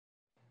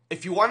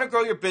If you want to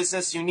grow your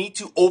business, you need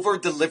to over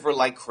deliver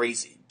like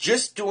crazy.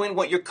 Just doing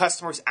what your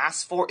customers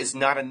ask for is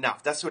not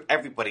enough. That's what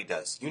everybody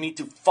does. You need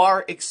to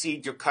far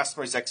exceed your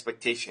customers'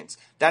 expectations.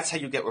 That's how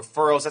you get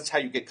referrals. That's how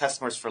you get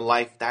customers for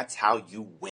life. That's how you win.